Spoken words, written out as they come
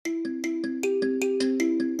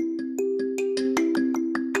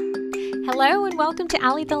Hello and welcome to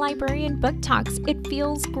Allie the Librarian Book Talks. It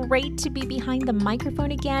feels great to be behind the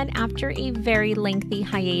microphone again after a very lengthy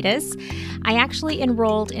hiatus. I actually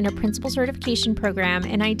enrolled in a principal certification program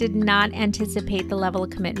and I did not anticipate the level of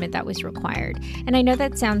commitment that was required. And I know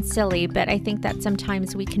that sounds silly, but I think that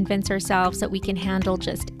sometimes we convince ourselves that we can handle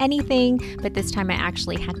just anything, but this time I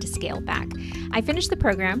actually had to scale back. I finished the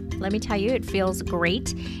program. Let me tell you, it feels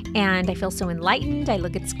great and I feel so enlightened. I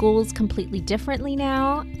look at schools completely differently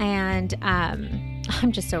now, and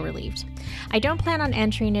I'm just so relieved. I don't plan on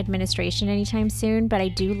entering administration anytime soon, but I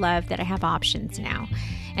do love that I have options now.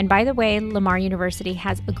 And by the way, Lamar University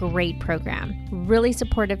has a great program, really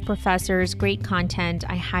supportive professors, great content.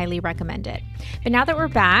 I highly recommend it. But now that we're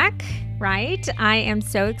back, right, I am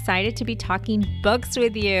so excited to be talking books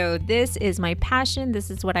with you. This is my passion.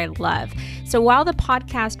 This is what I love. So while the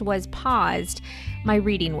podcast was paused, my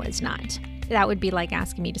reading was not. That would be like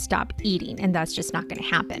asking me to stop eating, and that's just not going to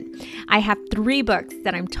happen. I have 3 books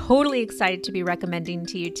that I'm totally excited to be recommending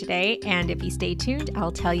to you today, and if you stay tuned,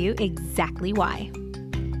 I'll tell you exactly why.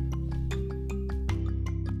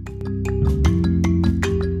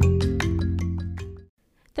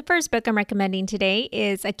 The first book I'm recommending today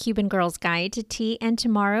is A Cuban Girl's Guide to Tea and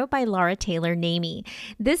Tomorrow by Laura Taylor Namey.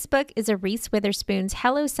 This book is a Reese Witherspoon's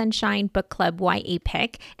Hello Sunshine Book Club YA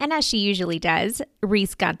pick, and as she usually does,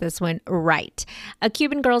 Reese got this one right. A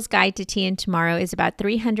Cuban Girl's Guide to Tea and Tomorrow is about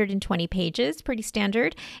 320 pages, pretty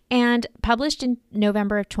standard, and published in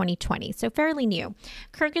November of 2020, so fairly new.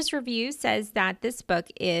 Kirkus Review says that this book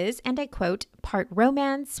is, and I quote, part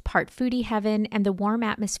romance, part foodie heaven, and the warm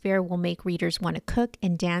atmosphere will make readers want to cook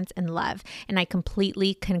and dance and love. And I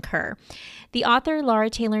completely concur. The author, Laura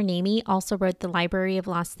Taylor Namey, also wrote The Library of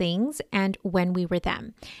Lost Things and When We Were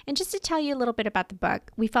Them. And just to tell you a little bit about the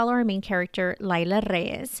book, we follow our main character, Lila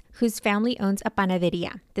Reyes, whose family owns a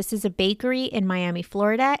panaderia. This is a bakery in Miami,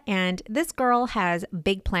 Florida, and this girl has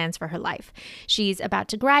big plans for her life. She's about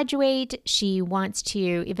to graduate. She wants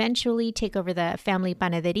to eventually take over the family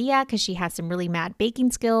panaderia because she has some really mad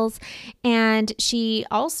baking skills. And she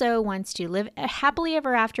also wants to live happily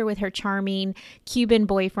ever after with her charming Cuban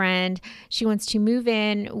boyfriend. She wants to move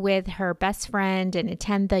in with her best friend and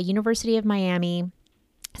attend the University of Miami.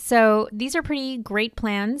 So these are pretty great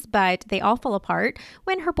plans, but they all fall apart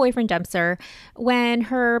when her boyfriend dumps her, when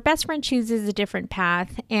her best friend chooses a different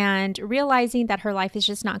path, and realizing that her life is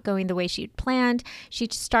just not going the way she'd planned, she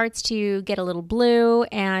starts to get a little blue,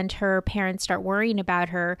 and her parents start worrying about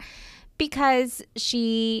her because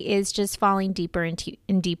she is just falling deeper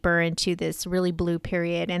into this really blue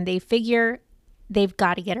period, and they figure they've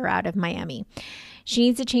got to get her out of Miami. She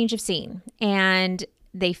needs a change of scene, and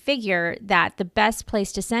they figure that the best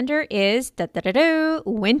place to send her is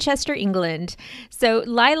Winchester, England. So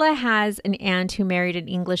Lila has an aunt who married an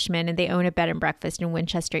Englishman, and they own a bed and breakfast in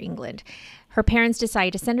Winchester, England. Her parents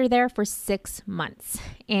decide to send her there for 6 months,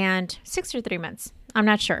 and 6 or 3 months. I'm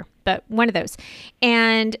not sure, but one of those.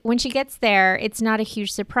 And when she gets there, it's not a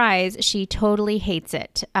huge surprise. She totally hates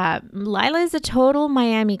it. Lila is a total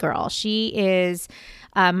Miami girl. She is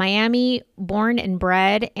Miami born and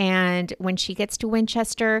bred. And when she gets to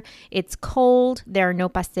Winchester, it's cold. There are no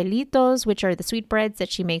pastelitos, which are the sweetbreads that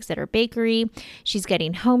she makes at her bakery. She's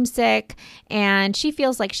getting homesick, and she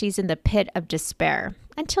feels like she's in the pit of despair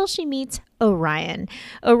until she meets Orion.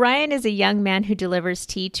 Orion is a young man who delivers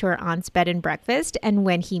tea to her aunt's bed and breakfast. And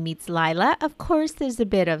when he meets Lila, of course, there's a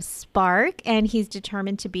bit of spark, and he's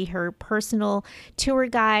determined to be her personal tour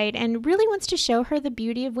guide and really wants to show her the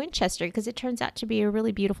beauty of Winchester because it turns out to be a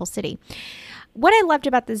really beautiful city. What I loved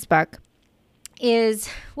about this book is,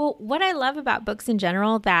 well, what I love about books in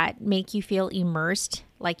general that make you feel immersed,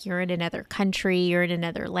 like you're in another country, you're in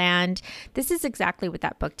another land. This is exactly what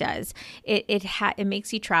that book does. It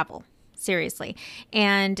makes you travel. Seriously.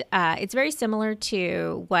 And it's very similar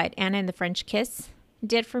to what Anna and the French Kiss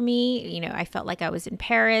did for me. You know, I felt like I was in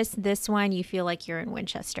Paris. This one, you feel like you're in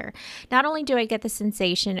Winchester. Not only do I get the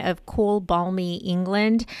sensation of cool, balmy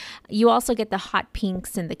England, you also get the hot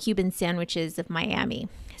pinks and the Cuban sandwiches of Miami.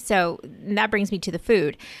 So that brings me to the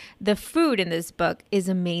food. The food in this book is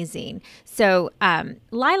amazing. So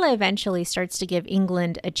Lila eventually starts to give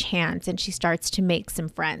England a chance, and she starts to make some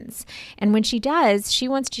friends. And when she does, she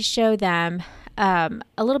wants to show them a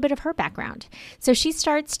little bit of her background. So she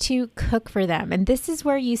starts to cook for them. And this is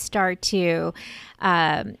where you start to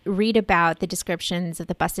read about the descriptions of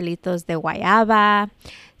the pastelitos de guayaba,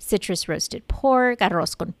 citrus roasted pork,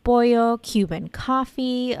 arroz con pollo, Cuban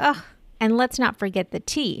coffee. Ugh. And let's not forget the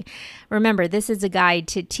tea. Remember, this is a guide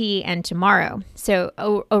to tea and tomorrow. So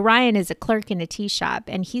Orion is a clerk in a tea shop,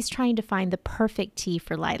 and he's trying to find the perfect tea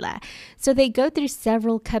for Lila. So they go through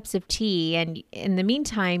several cups of tea, and in the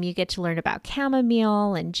meantime, you get to learn about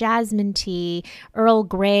chamomile and jasmine tea, Earl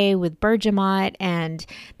Grey with bergamot, and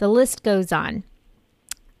the list goes on.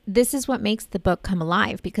 This is what makes the book come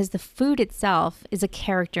alive, because the food itself is a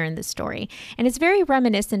character in the story. And it's very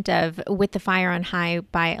reminiscent of With the Fire on High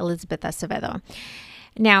by Elizabeth Acevedo.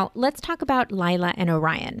 Now, let's talk about Lila and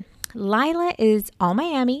Orion. Lila is all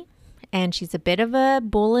Miami, and she's a bit of a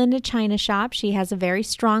bull in a china shop. She has a very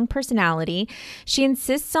strong personality. She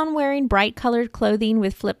insists on wearing bright colored clothing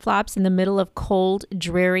with flip-flops in the middle of cold,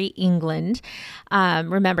 dreary England.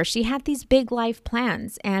 Remember, she had these big life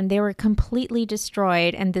plans, and they were completely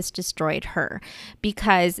destroyed, and this destroyed her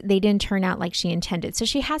because they didn't turn out like she intended. So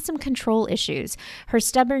she has some control issues. Her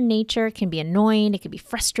stubborn nature can be annoying, it can be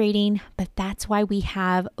frustrating, but that's why we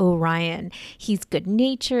have Orion. He's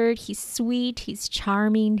good-natured, he's sweet, he's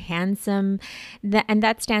charming, handsome, and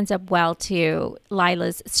that stands up well to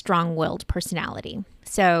Lila's strong-willed personality.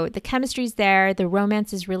 So the chemistry's there, the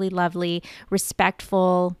romance is really lovely,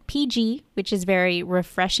 respectful, PG, which is very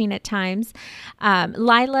refreshing at times.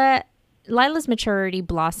 Lila's maturity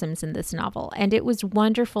blossoms in this novel, and it was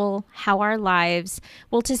wonderful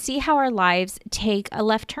to see how our lives take a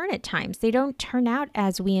left turn at times. They don't turn out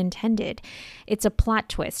as we intended. It's a plot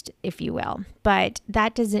twist, if you will. But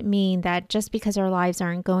that doesn't mean that just because our lives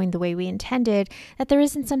aren't going the way we intended, that there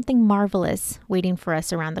isn't something marvelous waiting for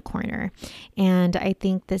us around the corner. And I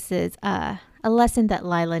think this is a lesson that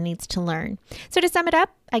Lila needs to learn. So to sum it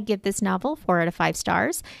up, I give this novel 4 out of 5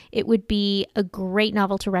 stars. It would be a great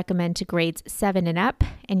novel to recommend to grades 7 and up,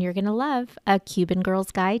 and you're going to love A Cuban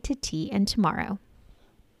Girl's Guide to Tea and Tomorrow.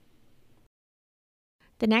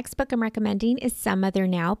 The next book I'm recommending is Some Other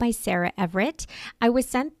Now by Sarah Everett. I was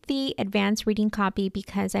sent the advanced reading copy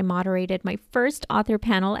because I moderated my first author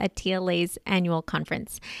panel at TLA's annual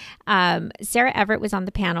conference. Sarah Everett was on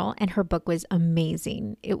the panel, and her book was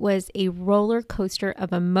amazing. It was a roller coaster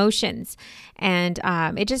of emotions, and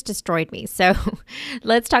it just destroyed me. So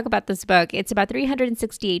let's talk about this book. It's about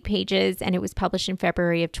 368 pages, and it was published in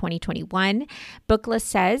February of 2021. Booklist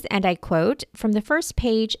says, and I quote, "From the first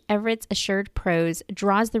page, Everett's assured prose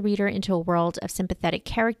draws the reader into a world of sympathetic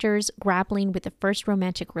characters grappling with the first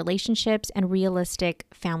romantic relationships and realistic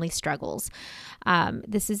family struggles."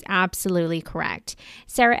 This is absolutely correct.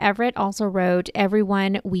 Sarah Everett also wrote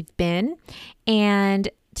Everyone We've Been. And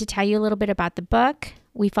to tell you a little bit about the book,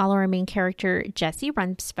 we follow our main character, Jessie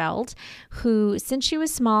Rumsfeld, who, since she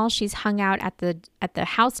was small, she's hung out at the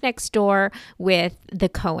house next door with the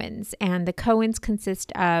Cohens. And the Cohens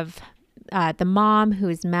consist of the mom, who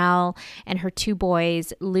is Mel, and her 2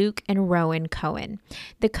 boys, Luke and Rowan Cohen.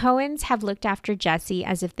 The Cohens have looked after Jessie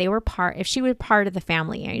as if she were part of the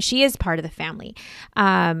family. I mean, she is part of the family,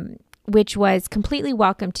 which was completely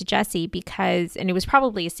welcome to Jessie and it was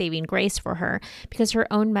probably a saving grace for her, because her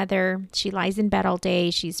own mother, she lies in bed all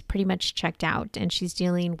day. She's pretty much checked out, and she's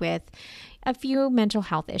dealing with a few mental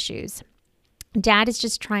health issues. Dad is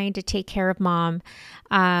just trying to take care of mom,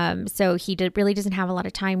 so he really doesn't have a lot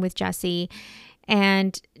of time with Jessie.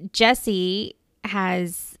 And Jessie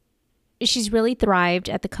she's really thrived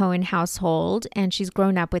at the Cohen household, and she's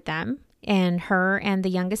grown up with them. And her and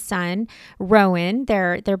the youngest son, Rowan,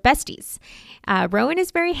 they're besties. Rowan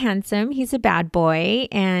is very handsome. He's a bad boy,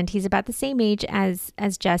 and he's about the same age as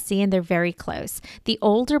Jessie, and they're very close. The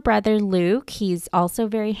older brother, Luke, he's also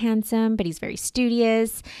very handsome, but he's very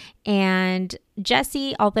studious. And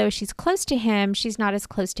Jessie, although she's close to him, she's not as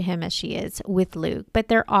close to him as she is with Luke, but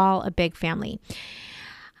they're all a big family.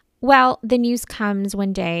 Well, the news comes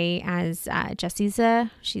one day as Jessie's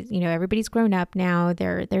everybody's grown up now.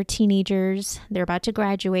 They're teenagers. They're about to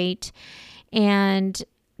graduate. And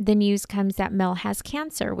the news comes that Mel has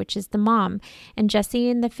cancer, which is the mom. And Jessie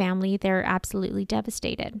and the family, they're absolutely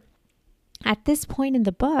devastated. At this point in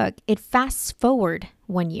the book, it fasts forward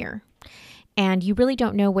 1 year. And you really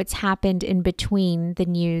don't know what's happened in between the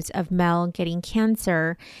news of Mel getting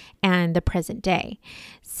cancer and the present day.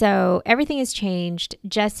 So everything has changed.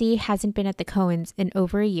 Jessie hasn't been at the Cohens in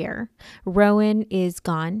over a year. Rowan is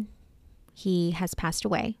gone. He has passed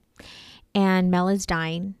away. And Mel is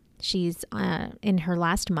dying. She's in her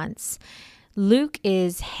last months. Luke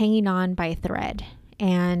is hanging on by a thread,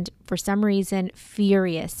 and for some reason,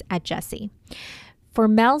 furious at Jessie. For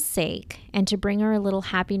Mel's sake, and to bring her a little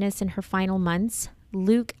happiness in her final months,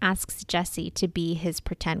 Luke asks Jessie to be his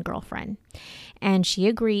pretend girlfriend. And she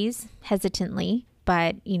agrees, hesitantly,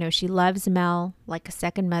 but, she loves Mel like a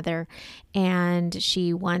second mother, and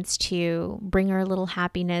she wants to bring her a little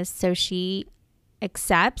happiness. So she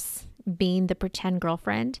accepts being the pretend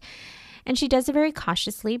girlfriend. And she does it very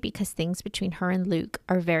cautiously because things between her and Luke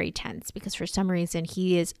are very tense because for some reason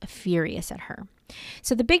he is furious at her.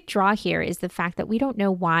 So the big draw here is the fact that we don't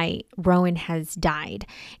know why Rowan has died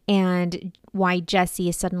and why Jesse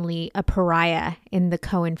is suddenly a pariah in the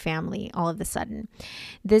Cohen family all of a sudden.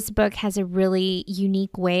 This book has a really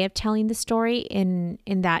unique way of telling the story in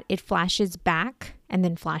that it flashes back and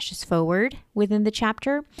then flashes forward within the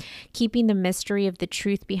chapter, keeping the mystery of the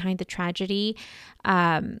truth behind the tragedy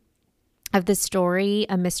of the story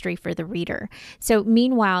a mystery for the reader. So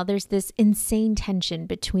meanwhile, there's this insane tension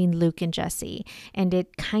between Luke and Jesse, and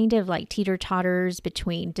it kind of like teeter-totters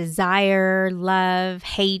between desire, love,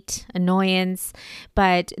 hate, annoyance,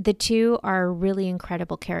 but the two are really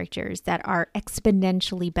incredible characters that are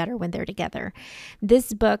exponentially better when they're together.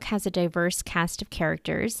 This book has a diverse cast of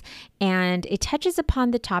characters, and it touches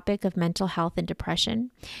upon the topic of mental health and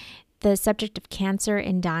depression. The subject of cancer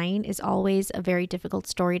and dying is always a very difficult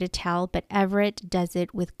story to tell, but Everett does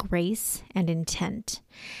it with grace and intent.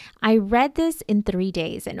 I read this in 3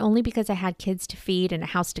 days, and only because I had kids to feed and a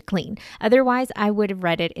house to clean. Otherwise, I would have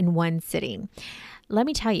read it in one sitting. Let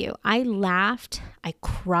me tell you, I laughed, I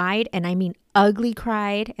cried, and I mean ugly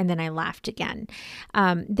cried, and then I laughed again.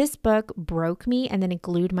 This book broke me, and then it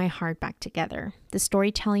glued my heart back together. The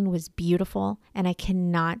storytelling was beautiful, and I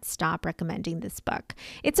cannot stop recommending this book.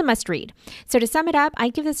 It's a must read. So to sum it up, I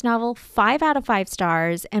give this novel 5 out of 5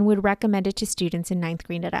 stars and would recommend it to students in 9th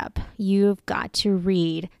grade and up. You've got to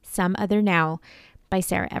read Some Other Now by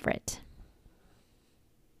Sarah Everett.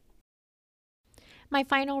 My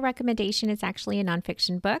final recommendation is actually a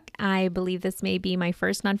nonfiction book. I believe this may be my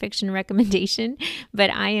first nonfiction recommendation, but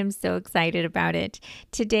I am so excited about it.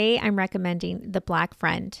 Today, I'm recommending The Black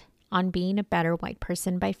Friend on Being a Better White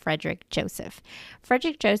Person by Frederick Joseph.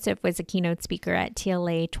 Frederick Joseph was a keynote speaker at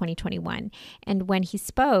TLA 2021, and when he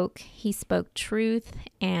spoke truth,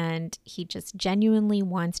 and he just genuinely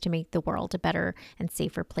wants to make the world a better and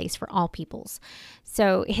safer place for all peoples.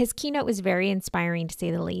 So his keynote was very inspiring, to say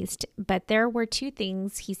the least, but there were 2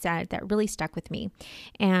 things he said that really stuck with me.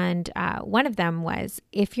 And one of them was,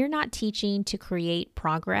 if you're not teaching to create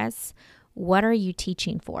progress, what are you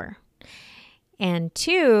teaching for? And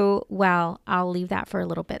 2, well, I'll leave that for a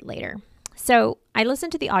little bit later. So I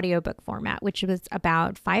listened to the audiobook format, which was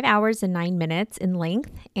about 5 hours and 9 minutes in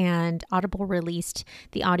length, and Audible released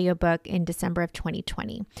the audiobook in December of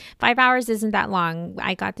 2020. 5 hours isn't that long.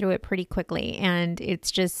 I got through it pretty quickly, and it's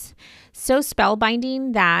just so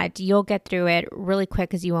spellbinding that you'll get through it really quick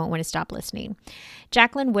because you won't want to stop listening.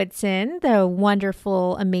 Jacqueline Woodson, the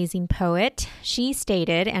wonderful, amazing poet, she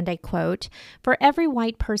stated, and I quote, "For every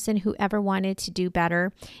white person who ever wanted to do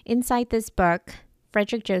better, inside this book,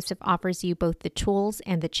 Frederick Joseph offers you both the tools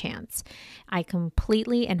and the chance." I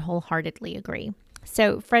completely and wholeheartedly agree.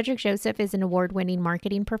 So Frederick Joseph is an award-winning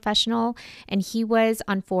marketing professional, and he was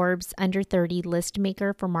on Forbes Under 30 list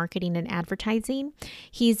maker for marketing and advertising.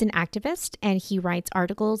 He's an activist, and he writes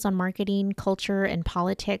articles on marketing, culture, and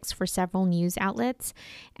politics for several news outlets.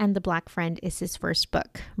 And The Black Friend is his first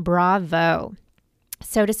book. Bravo.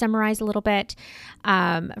 So to summarize a little bit,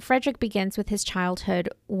 Frederick begins with his childhood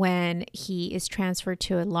when he is transferred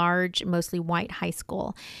to a large, mostly white high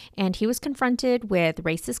school. And he was confronted with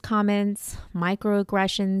racist comments,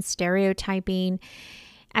 microaggressions, stereotyping.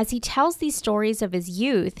 As he tells these stories of his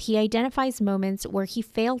youth, he identifies moments where he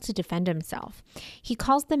failed to defend himself. He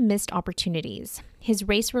calls them missed opportunities. His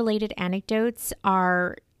race-related anecdotes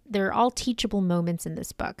they're all teachable moments in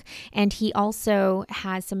this book. And he also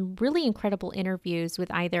has some really incredible interviews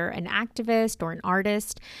with either an activist or an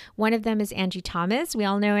artist. One of them is Angie Thomas. We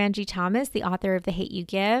all know Angie Thomas, the author of The Hate U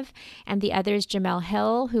Give. And the other is Jemele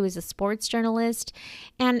Hill, who is a sports journalist.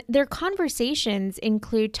 And their conversations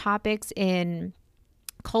include topics in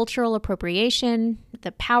cultural appropriation,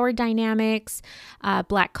 the power dynamics,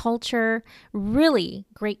 Black culture. Really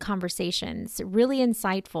great conversations, really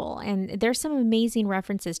insightful. And there's some amazing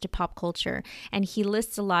references to pop culture. And he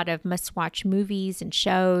lists a lot of must-watch movies and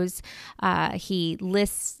shows. He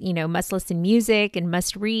lists, must-listen music and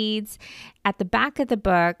must-reads. At the back of the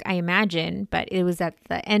book, I imagine, but it was at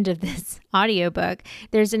the end of this audiobook,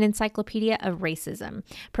 there's an encyclopedia of racism,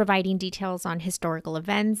 providing details on historical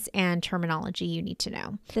events and terminology you need to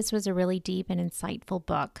know. This was a really deep and insightful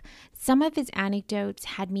book. Some of his anecdotes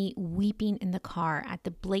had me weeping in the car at the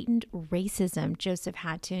blatant racism Joseph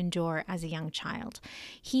had to endure as a young child.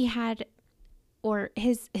 His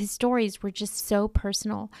stories were just so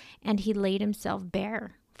personal, and he laid himself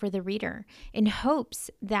bare for the reader in hopes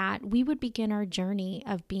that we would begin our journey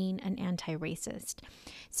of being an anti-racist.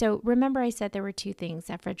 So remember I said there were two things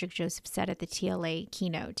that Frederick Joseph said at the TLA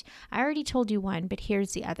keynote. I already told you one, but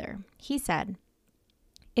here's the other. He said,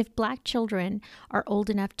 if Black children are old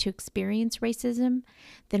enough to experience racism,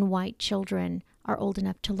 then white children are old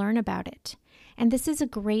enough to learn about it. And this is a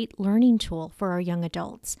great learning tool for our young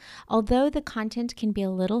adults. Although the content can be a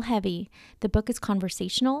little heavy, the book is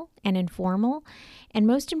conversational and informal, and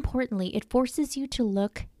most importantly, it forces you to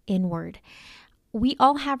look inward. We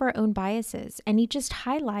all have our own biases, and he just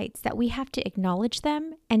highlights that we have to acknowledge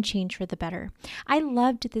them and change for the better. I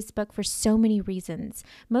loved this book for so many reasons,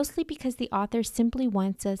 mostly because the author simply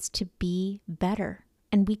wants us to be better,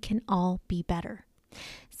 and we can all be better.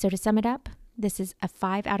 So to sum it up, this is a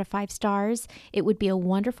 5 out of 5 stars. It would be a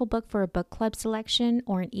wonderful book for a book club selection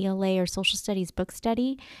or an ELA or social studies book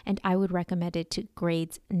study, and I would recommend it to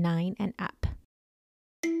grades 9 and up.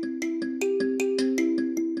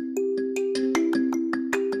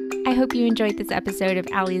 I hope you enjoyed this episode of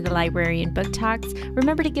Allie the Librarian Book Talks.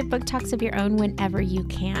 Remember to give book talks of your own whenever you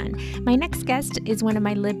can. My next guest is one of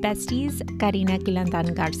my lib besties, Karina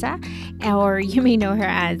Quilantan Garza, or you may know her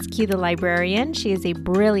as Q the Librarian. She is a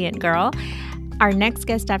brilliant girl. Our next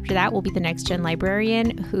guest after that will be the Next Gen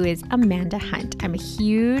Librarian, who is Amanda Hunt. I'm a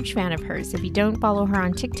huge fan of hers. If you don't follow her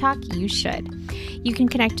on TikTok, you should. You can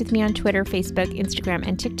connect with me on Twitter, Facebook, Instagram,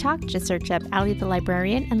 and TikTok. Just search up Allie the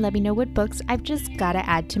Librarian and let me know what books I've just got to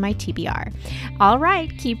add to my TBR. All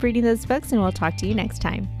right, keep reading those books and we'll talk to you next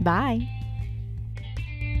time. Bye.